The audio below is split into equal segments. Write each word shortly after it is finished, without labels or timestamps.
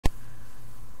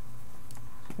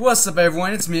What's up,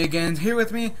 everyone? It's me again. Here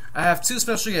with me, I have two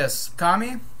special guests.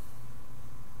 Kami.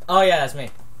 Oh yeah, that's me.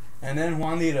 And then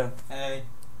Juanita. Hey.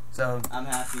 So I'm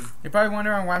happy. you're probably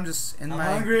wondering why I'm just in I'm my...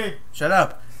 hungry. Shut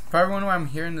up. Probably wondering why I'm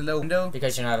here in the little window.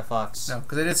 Because you're not a fox. No,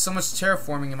 because I did so much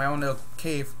terraforming in my own little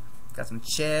cave. Got some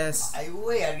chests. I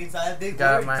get that big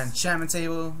Got words. my enchantment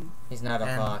table. He's not a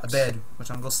and fox. a bed,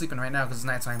 which I'm gonna go sleep in right now because it's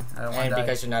nighttime. I don't want And to die.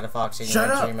 because you're not a fox, you Shut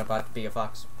don't up! dream about to be a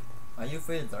fox. Are you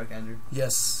afraid of the dark, Andrew?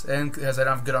 Yes, and because I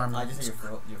don't have good armor. I just said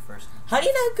you're first. How do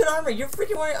you not have good armor? You're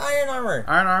freaking wearing iron armor.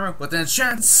 Iron armor with an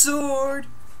enchanted sword.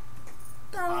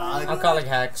 I'm calling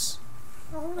hacks.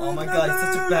 Oh my god,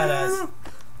 he's such a badass.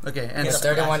 Okay, and It's Yes,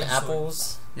 31 sword.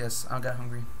 apples. yes, I got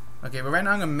hungry. Okay, but right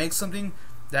now I'm gonna make something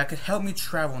that could help me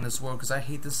travel in this world because I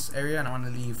hate this area and I want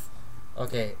to leave.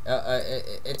 Okay,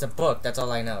 it's a book. That's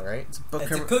all I know, right? It's a book.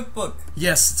 It's a cookbook.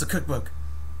 Yes, it's a cookbook.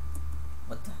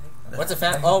 What the heck? What's a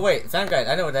fan? Oh wait, fan guide.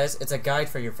 I know what that is. It's a guide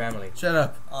for your family. Shut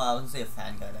up. Oh, I was gonna say a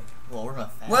fan guy. Like, well, we're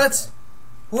not fans. What?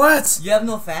 What? You have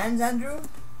no fans, Andrew?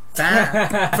 Fan?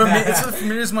 It's a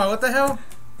familiar's mod. What the hell?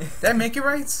 Did I make it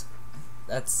right?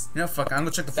 That's You know, fuck. I'm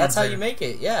gonna check the. that's how later. you make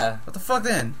it. Yeah. What the fuck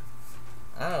then?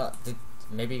 I don't know.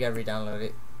 Maybe you gotta re-download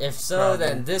it. If so, Probably.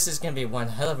 then this is gonna be one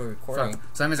hell of a recording. Fuck.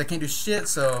 So that means I can't do shit.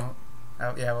 So,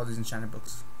 yeah, I have all these enchanted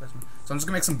books. So I'm just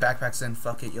gonna make some backpacks then.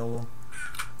 Fuck it, yo.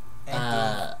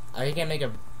 Are you gonna make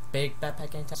a big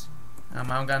backpack anytime? I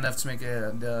don't got enough to make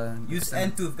the. Use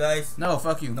N2, guys. No,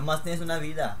 fuck you. No más tienes una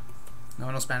vida.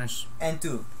 No Spanish.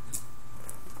 N2.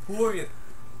 Who are you?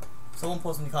 Someone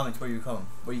post in the comments where you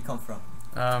come from.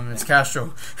 It's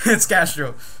Castro. It's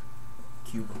Castro.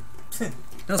 Cuba.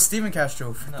 No, Steven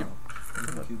Castro. No.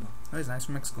 Cuba. Oh, he's nice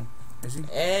from Mexico. Is he?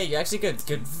 Hey, you actually got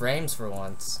good frames for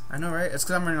once. I know, right? It's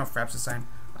because I'm running off fraps this time.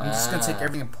 I'm just gonna take Ah.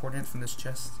 everything important from this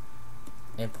chest.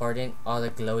 Important, all the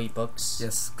glowy books.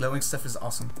 Yes, glowing stuff is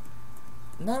awesome.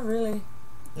 Not really.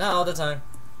 Not all the time.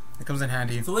 It comes in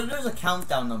handy. So when there's a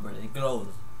countdown number, it glows.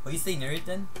 Will you stay near it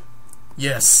then?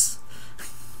 Yes.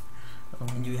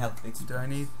 And you have Do I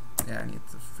need? Yeah, I need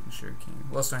the freaking sugar cane.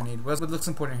 What else do I need? What looks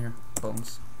important here?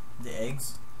 Bones. the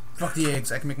eggs. Fuck the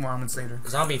eggs. I can make more almonds later.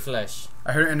 Zombie flesh.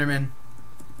 I heard Enderman.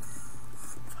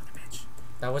 Fucking bitch.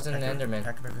 That wasn't an Enderman.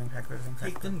 Pack up everything. Pack up everything. Pack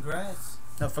Take up them grass.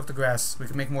 No, fuck the grass. We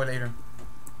can make more later.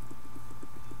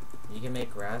 You can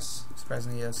make grass.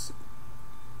 Surprisingly, yes.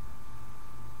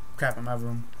 Crap, I'm out of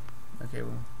room. Okay,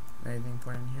 well, anything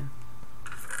important in here?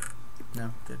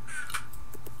 No, good.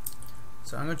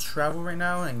 So I'm gonna travel right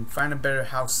now and find a better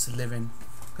house to live in,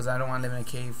 cause I don't want to live in a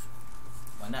cave.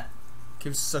 Why not?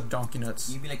 Caves suck donkey nuts.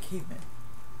 You'd be like caveman.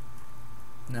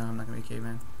 No, I'm not gonna be a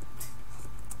caveman.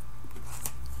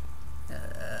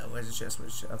 Where's the chest?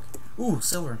 Where's the chest? Okay. Ooh,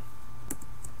 silver.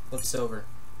 What's silver?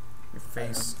 Your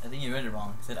face. I think you read it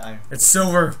wrong. It said iron. It's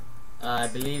silver. I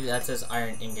believe that says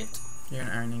iron ingot. You're an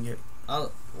iron ingot.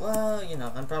 Oh, well, you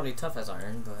know, I'm probably tough as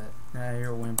iron, but Nah,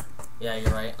 you're a wimp. yeah,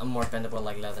 you're right. I'm more bendable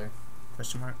like leather.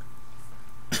 Question mark.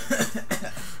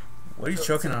 What are you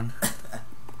choking on?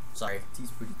 Sorry.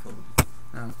 Tea's pretty cold.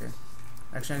 Oh, okay.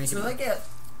 Actually, I need So to. if I get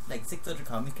like 600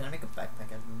 copies, can I make a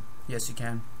backpack out of them? Yes, you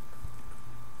can.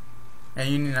 And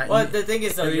you need Well, the thing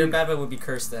is, though, you your need- backpack would be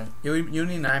cursed then. you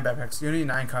need 9 backpacks. You need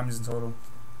 9 copies in total.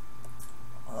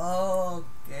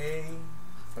 Okay.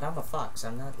 But I'm a fox.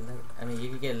 I'm not. I mean, you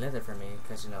could get leather for me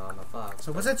because you know I'm a fox.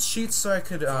 So what's that cheat so I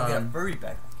could So I get a furry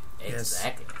backpack. yes.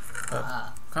 Exactly.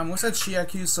 What's that cheat I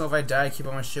could use so if I die I keep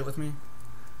all my shit with me?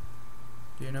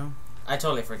 Do you know? I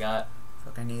totally forgot.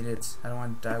 Fuck, I need it. I don't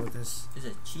want to die with this. Is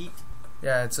it cheat?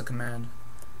 Yeah, it's a command.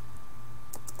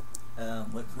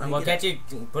 Well, can't you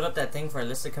put up that thing for a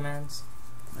list of commands?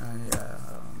 Yeah,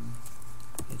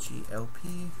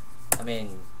 H-E-L-P. I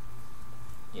mean,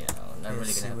 you know, not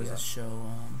really gonna help was you a out.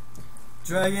 show.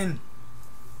 Dragon.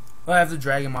 Well, I have the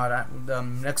dragon mod.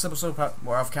 Next episode,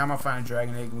 or off camera, I'll find a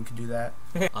dragon egg. We can do that.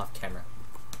 Off camera.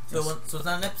 So so it's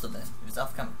not an episode then. If it's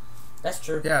off camera. That's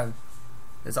true. Yeah,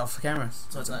 it's off the cameras.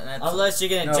 So it's not an episode. Unless you're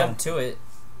gonna No. jump to it.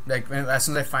 Like as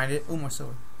soon as I find it, oh, more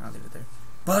silver. I'll leave it there.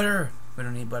 Butter. We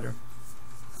don't need butter.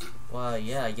 Well,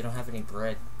 yeah, you don't have any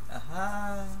bread.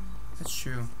 Aha. That's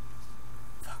true.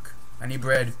 Fuck. I need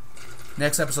bread.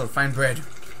 Next episode, find bread.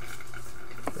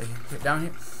 Get down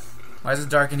here. Why is it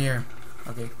dark in here?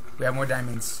 Okay, we have more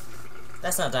diamonds.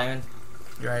 That's not diamond.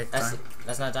 You're right. Fine.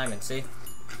 That's not diamond. See,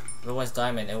 if it was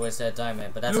diamond, it was a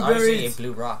diamond. But that's Blueberries. obviously a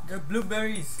blue rock. They're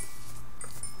blueberries.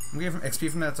 We get from XP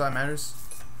from that. That's all that matters.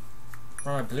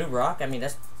 From a blue rock, I mean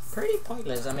that's pretty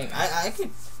pointless. I mean, I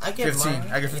get 15. mine,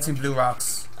 I get 15 blue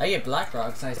rocks. I get black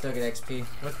rocks and I still get XP.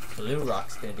 What blue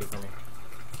rocks gonna do for me?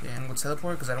 Okay, I'm gonna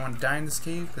teleport because I don't want to die in this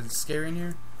cave because it's scary in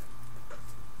here.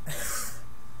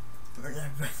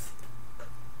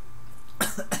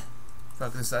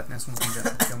 Fuck this, that next one's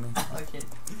gonna kill me. Okay.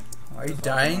 Are you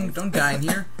dying? Don't die in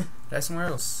here. Die somewhere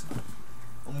else.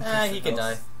 He can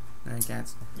die. No, you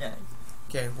can't. Yeah.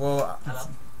 Okay, well, Hello.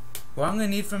 what I'm gonna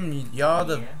need from y'all,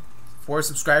 the 4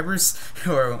 subscribers,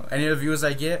 or any of the viewers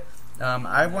I get,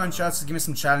 I want y'all to give me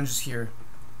some challenges here.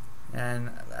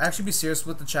 And actually be serious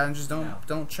with the challenges. Don't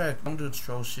do the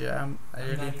troll shit. I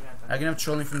can have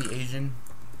trolling from the Asian.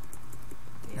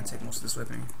 I can take most of this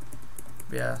with me.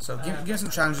 But yeah, so give me some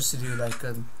challenges to do, like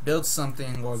build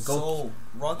something or go. So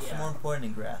rocks are more important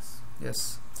than grass.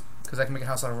 Yes, because I can make a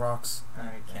house out of rocks.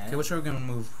 Alright, Okay, which way are we gonna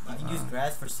move? You can use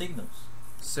grass for signals.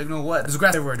 Signal what? There's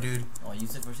grass everywhere, dude. Oh,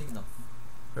 use it for signal.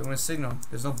 We're gonna signal.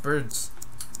 There's no birds.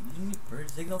 You need bird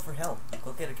signal for help.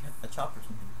 Go get a chopper or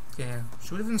something. Yeah.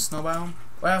 Should we live in a snow biome?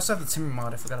 Oh, I also have the timber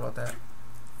mod. I forgot about that.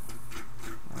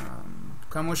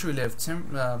 Come, where should we live? Snow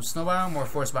biome or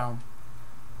forest biome?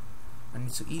 I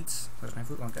need to eat. Where's my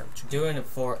food? Okay, Doing it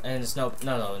for and snow.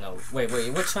 No. Wait.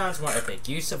 Which sounds more epic?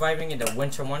 You surviving in the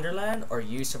winter wonderland or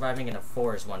you surviving in a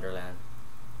forest wonderland?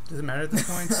 Does it matter at this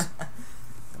point?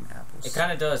 Apples. It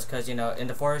kind of does, cause you know in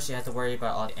the forest you have to worry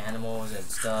about all the animals and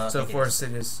stuff. So forest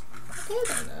it is. Okay,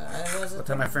 then, What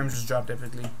time my frame just dropped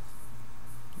epically?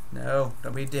 No,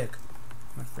 don't be a dick.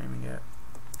 I'm not framing yet.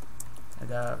 I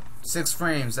got 6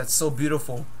 frames. That's so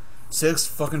beautiful. 6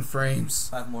 fucking frames.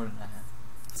 5 more than I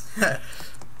have.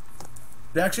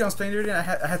 Actually, I was playing the other day.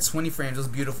 I had 20 frames. It was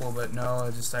beautiful, but no,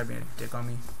 it just started being a dick on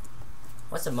me.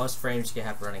 What's the most frames you can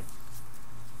have running?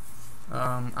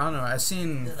 I don't know. Is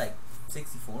it like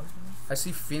 64? I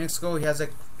see Phoenix go. He has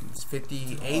like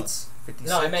 58, 56.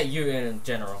 No, I meant you in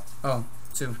general. Oh,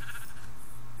 2.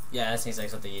 Yeah, that seems like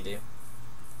something you do.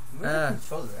 Where's the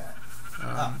controller at?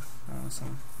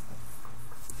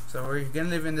 So we're gonna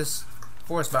live in this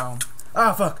forest biome.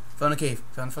 Ah, fuck! Found a cave.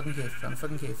 Found a fucking cave. Found a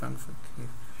fucking cave. Found a fucking cave.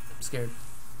 I'm scared.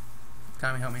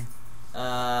 Kami, help me.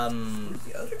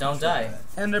 Don't die.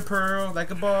 Ender pearl,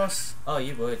 like a boss. Oh,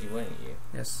 you would, wouldn't you?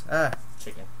 Yes. Ah,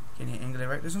 Chicken. can you angle it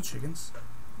right? There's no chickens.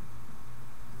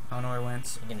 I don't know where I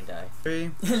went. You're gonna die.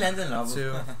 3,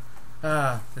 2.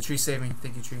 Ah, the tree saved me.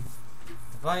 Thank you, tree.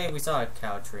 If only we saw a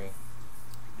cow tree.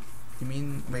 You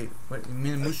mean, wait, what? You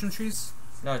mean the mushroom trees?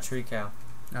 No, a tree cow.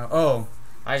 No. Oh.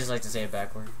 I just like to say it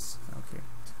backwards. Okay.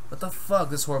 What the fuck?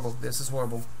 This is horrible. This is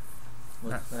horrible.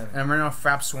 And I'm running off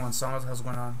fraps once, so I don't know what the hell's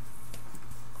going on.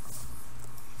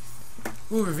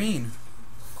 Ooh, ravine.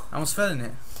 I almost fell in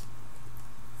it.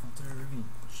 Onto the ravine.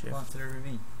 Shift. Onto the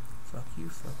ravine. Fuck you,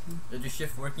 fuck you. Is your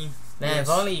shift working? Man, Yes.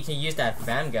 if only you can use that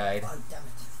fan guide. Oh, damn it.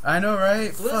 I know,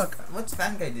 right? Fuck. What's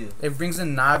fan guy do? It brings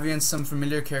in Navi and some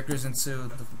familiar characters into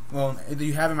the, well,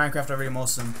 you have in Minecraft already,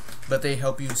 most of them, but they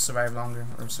help you survive longer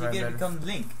or survive You can better. become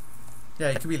Link.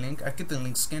 Yeah, you could be Link. I could get the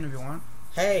Link skin if you want.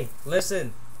 Hey,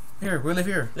 listen. Here, we'll live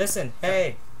here. Listen.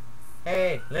 Hey.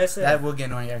 Hey, listen. That will get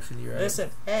annoying, actually, right?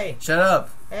 Listen. Hey. Shut up.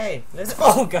 Hey, listen.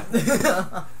 Oh, God.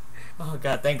 Oh,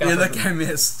 God. Thank God. Yeah, for look, the- I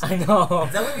missed. I know.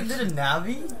 Is that what you did in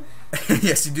Navi?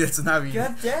 Yes, you do. That's a Navi.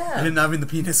 God damn. You're Navi in the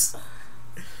penis.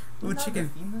 Ooh, You're not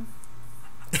chicken.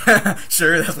 the female?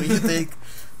 Sure, that's what you think.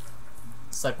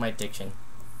 Suck my diction.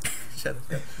 Shut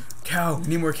up. Cow. We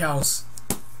need more cows.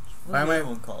 Why What's am the I- other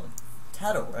one called?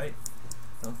 Tattle, right?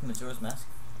 The one from Majora's Mask?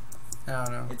 I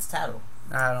don't know. It's Tattle.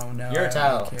 I don't know. You're a I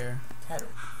tattle. don't care. Tattle.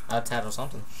 I'll tattle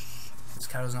something. This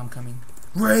cow knows I'm coming.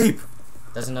 Rape!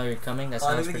 Doesn't know you're coming? That Oh,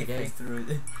 sounds let me pretty get gay. face through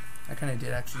it. I kind of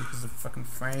did, actually, because of the fucking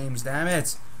frames. Damn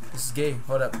it. This is gay.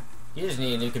 Hold up. You just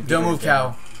need a new computer. Don't move, again.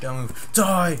 cow. Don't move.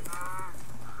 Die!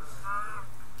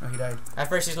 Oh, he died. At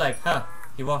first he's like, huh.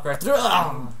 He walked right through.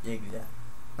 Oh! Yeah, do that.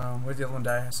 Where'd the other one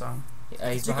die? I saw him.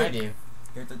 He's behind you.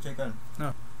 Here, to check on. I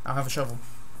don't have a shovel.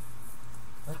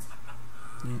 What?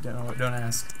 You don't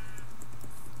ask.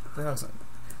 What the hell is that?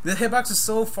 The hitbox is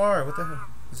so far. What the hell?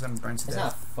 This I'm burned to It's death.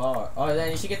 not far. Oh, then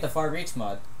you should get the far reach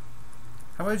mod.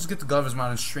 How about I just get the Glover's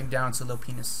mod and shrink down to a little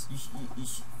penis? You should. What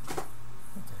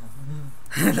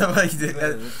the That's hell? what you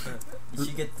did. You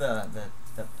should get the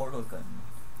portal gun.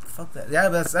 Fuck that. Yeah,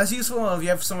 but that's useful if you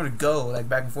have somewhere to go, like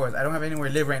back and forth. I don't have anywhere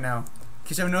to live right now. In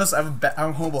case you haven't noticed,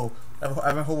 I'm hobo. I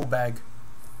have a hobo bag.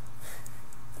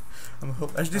 I'm a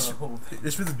hobo. I should just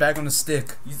put the bag on the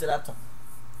stick. Use the laptop.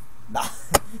 Nah,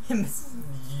 he misses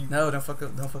you. No, don't fuck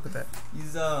with that.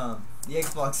 Use the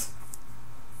Xbox.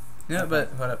 Yeah, but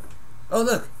hold up. Oh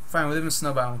look, fine. We live in a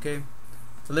snow biome, okay?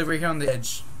 We live right here on the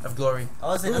edge of glory.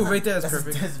 Oh, so Ooh, right there. That's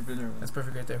perfect. That's That's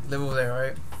perfect right there. Live over there,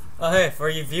 alright? Oh, hey, for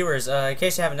you viewers, in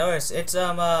case you haven't noticed, it's,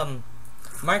 Minecraft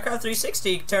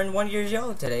 360 turned 1 year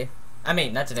old today. I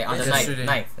mean, not today, on the Yesterday.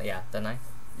 9th. Yeah, the 9th.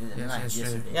 Yes,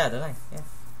 yesterday. Yeah, the 9th, yeah.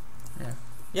 Yeah.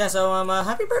 Yeah, so,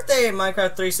 happy birthday,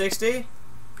 Minecraft 360.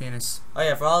 penis. Oh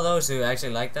yeah, for all those who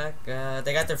actually like that,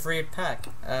 they got their free pack.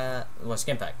 Well,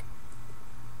 skin pack.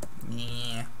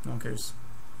 Yeah, no one cares.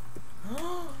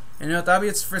 And you know, that'll be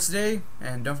it for today.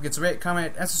 And don't forget to rate,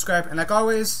 comment, and subscribe. And like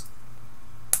always,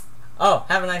 oh,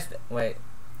 have a nice day. Wait,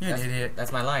 you're an idiot.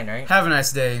 that's my line, right? Have a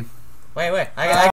nice day. Wait, I